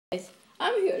Guys,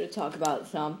 I'm here to talk about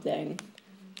something.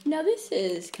 Now this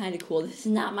is kind of cool. This is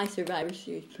not my Survivor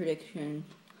Series prediction.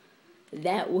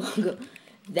 That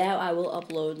I will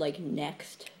upload like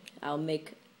next. I'll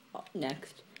make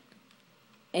next.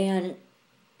 And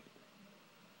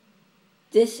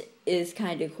this is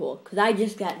kind of cool because I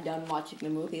just got done watching the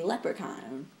movie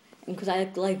Lepurchan, and because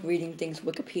I like reading things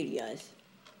Wikipedia's.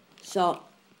 So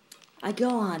I go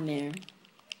on there.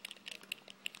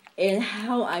 And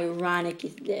how ironic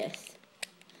is this?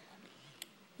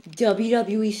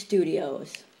 WWE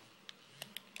Studios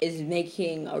is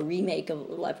making a remake of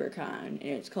Leprechaun, and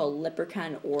it's called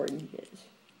Lepurchan Orgins.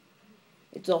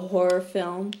 It's a horror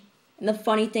film. And the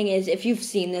funny thing is, if you've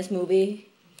seen this movie,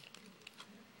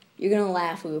 you're gonna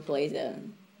laugh who plays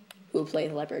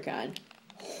Leprechaun.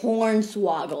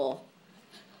 Hornswoggle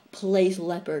plays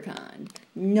Leprechaun.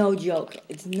 No joke.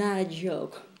 It's not a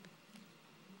joke.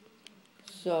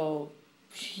 So,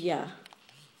 yeah.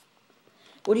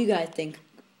 What do you guys think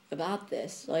about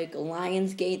this? Like,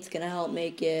 Lionsgate's gonna help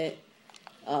make it.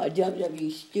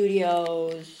 WWE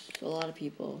Studios. A lot of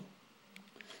people.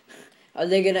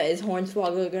 Is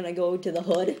Hornswoggle gonna go to the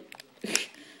hood?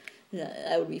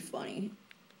 That would be funny.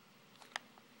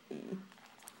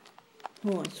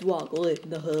 Hornswoggle in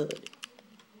the hood.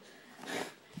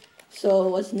 So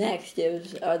what's next?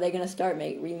 Are they gonna start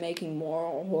remaking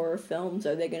more horror films?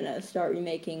 Are they gonna start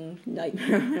remaking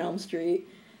Nightmare on Elm Street,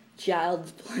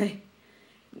 Child's Play,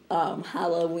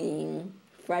 Halloween,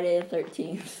 Friday the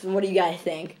 13th? What do you guys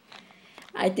think?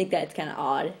 I think that's kind of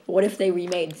odd. What if they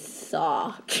remade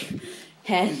Saw?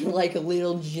 Had like a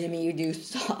little Jimmy do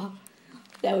Saw?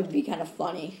 That would be kind of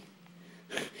funny.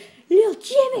 Little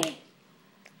Jimmy.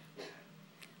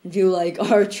 Do like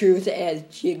R-Truth as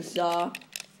Jigsaw.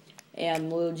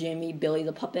 And little Jimmy, Billy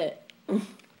the Puppet.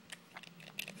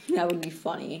 That would be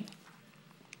funny.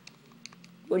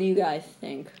 What do you guys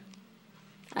think?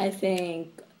 I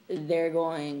think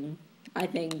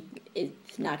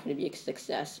it's not going to be a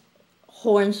success.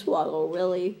 Hornswoggle,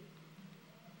 really?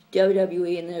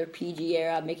 WWE in their PG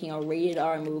era making a rated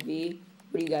R movie.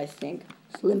 What do you guys think?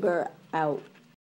 Slimber out.